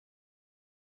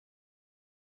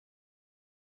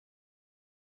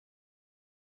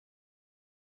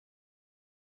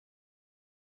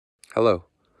Hello,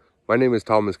 my name is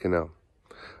Thomas Cannell.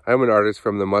 I am an artist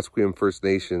from the Musqueam First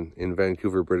Nation in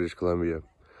Vancouver, British Columbia.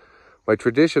 My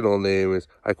traditional name is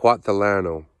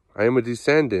Iquathalano. I am a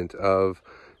descendant of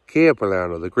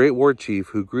Keapalano, the great war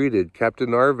chief who greeted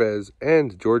Captain Narvaez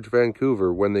and George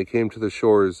Vancouver when they came to the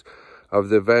shores of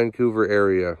the Vancouver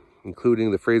area,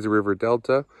 including the Fraser River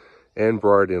Delta and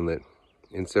Rd Inlet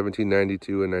in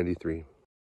 1792 and 93.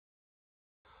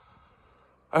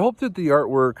 I hope that the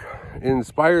artwork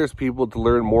inspires people to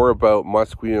learn more about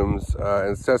Musqueam's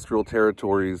ancestral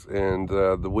territories and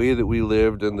the way that we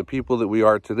lived and the people that we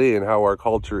are today and how our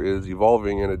culture is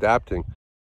evolving and adapting.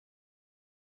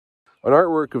 An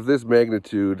artwork of this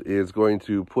magnitude is going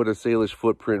to put a Salish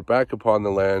footprint back upon the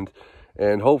land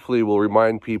and hopefully will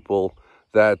remind people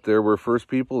that there were first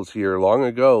peoples here long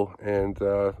ago, and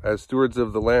as stewards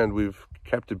of the land we've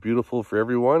kept it beautiful for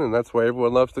everyone, and that's why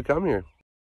everyone loves to come here.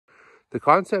 The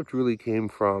concept really came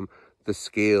from the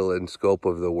scale and scope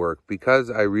of the work. Because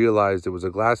I realized it was a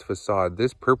glass facade,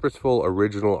 this purposeful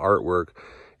original artwork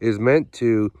is meant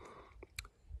to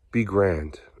be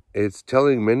grand. It's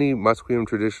telling many Musqueam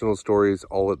traditional stories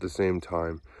all at the same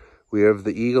time. We have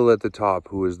the eagle at the top,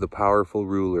 who is the powerful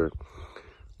ruler,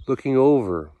 looking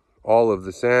over all of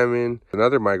the salmon and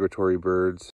other migratory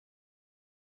birds.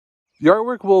 The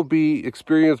artwork will be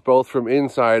experienced both from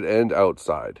inside and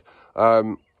outside.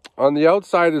 On the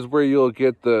outside is where you'll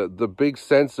get the big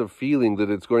sense of feeling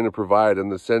that it's going to provide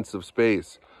and the sense of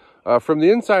space. From the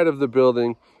inside of the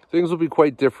building, things will be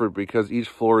quite different because each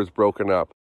floor is broken up.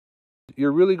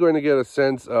 You're really going to get a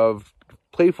sense of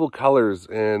playful colors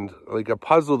and like a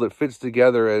puzzle that fits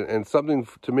together and something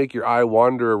to make your eye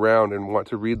wander around and want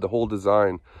to read the whole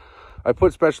design. I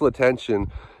put special attention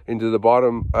into the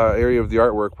bottom area of the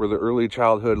artwork where the Early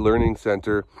Childhood Learning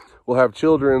Center will have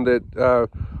children that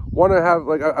want to have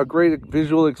like a great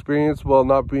visual experience while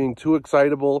not being too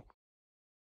excitable.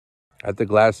 At the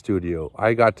glass studio,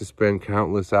 I got to spend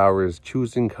countless hours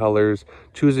choosing colors,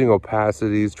 choosing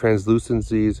opacities,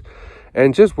 translucencies,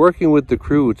 and just working with the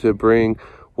crew to bring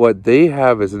what they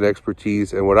have as an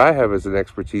expertise and what I have as an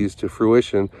expertise to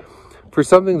fruition for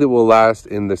something that will last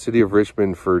in the city of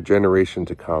Richmond for a generation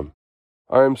to come.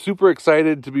 I'm super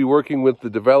excited to be working with the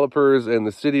developers and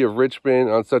the city of Richmond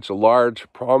on such a large,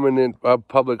 prominent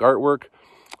public artwork.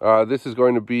 This is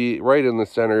going to be right in the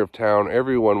center of town.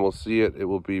 Everyone will see it. It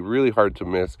will be really hard to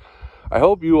miss. I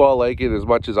hope you all like it as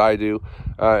much as I do.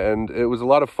 And it was a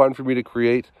lot of fun for me to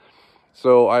create.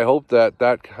 So I hope that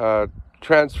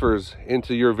transfers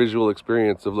into your visual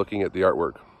experience of looking at the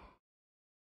artwork.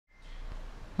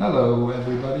 Hello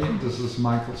everybody, this is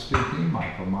Michael speaking,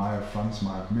 Michael Meyer, Franz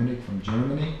Munich from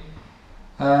Germany.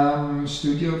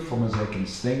 Studio for mosaic and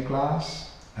stained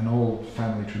glass, an old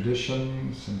family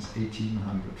tradition since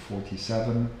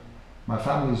 1847. My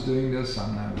family is doing this,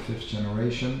 I'm now the 5th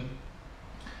generation.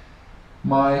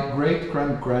 My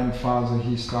great-grandfather,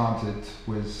 he started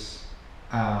with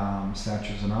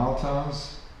statues and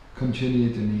altars,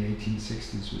 continued in the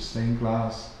 1860s with stained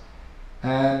glass,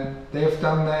 and they have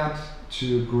done that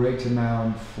to a great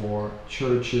amount for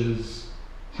churches,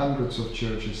 hundreds of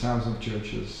churches, thousands of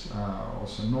churches,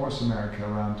 also in North America,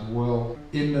 around the world.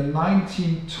 In the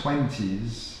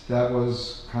 1920s, that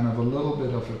was kind of a little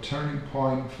bit of a turning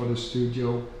point for the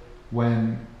studio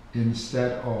when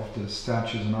instead of the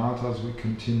statues and altars, we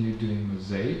continued doing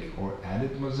mosaic or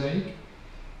added mosaic.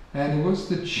 And it was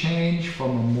the change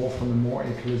from the more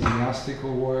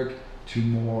ecclesiastical work to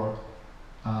more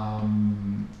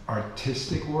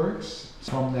artistic works.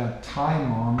 From that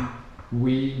time on,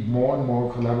 we more and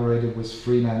more collaborated with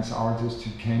freelance artists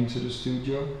who came to the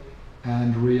studio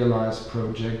and realized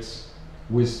projects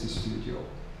with the studio.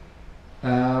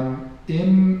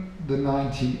 In the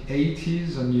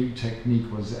 1980s, a new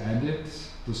technique was added,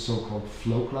 the so-called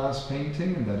flow glass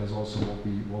painting, and that is also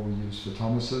what we use for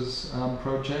Thomas's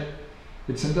project.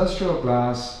 It's industrial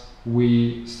glass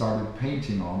we started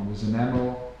painting on with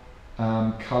enamel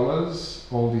colors.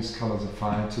 All these colors are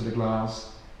fired to the glass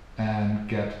and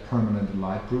get permanent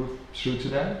light proof through to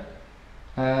that.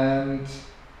 And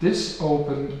this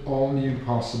opened all new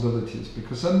possibilities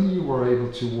because suddenly you were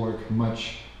able to work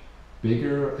much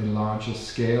bigger and larger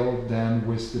scale than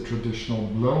with the traditional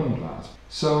blown glass.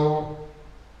 So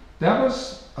that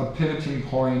was a pivoting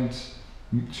point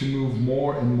to move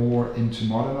more and more into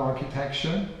modern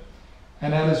architecture,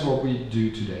 and that is what we do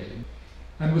today.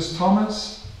 And with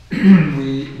Thomas,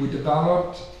 we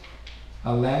developed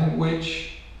a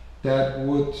language that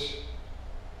would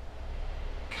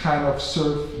kind of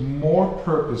serve more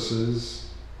purposes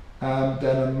than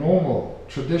a normal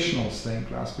traditional stained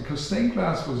glass, because stained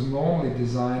glass was normally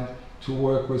designed to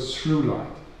work with through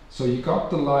light. So you got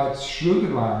the light through the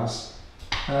glass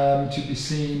to be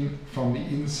seen from the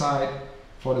inside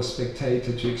for the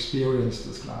spectator to experience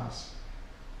this glass.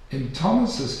 In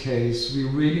Thomas's case, we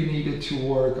really needed to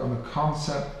work on a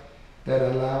concept that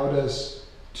allowed us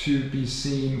to be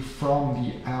seen from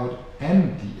the out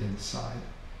and the inside.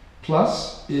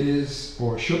 Plus, it is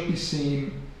or should be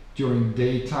seen during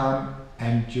daytime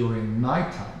and during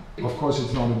nighttime. Of course,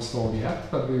 it's not installed yet,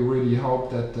 but we really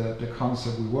hope that the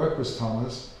concept we work with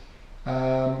Thomas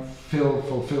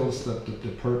fulfills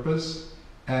the purpose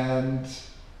and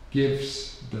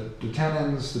gives the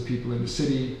tenants, the people in the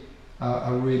city,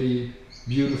 a really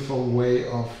beautiful way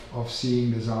of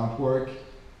seeing this artwork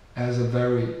as a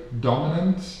very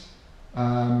dominant,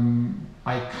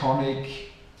 iconic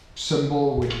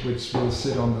symbol which will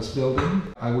sit on this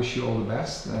building. I wish you all the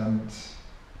best and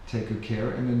take good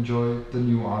care and enjoy the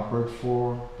new artwork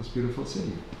for this beautiful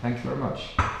city. Thank you very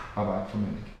much. Bye bye from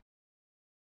Munich.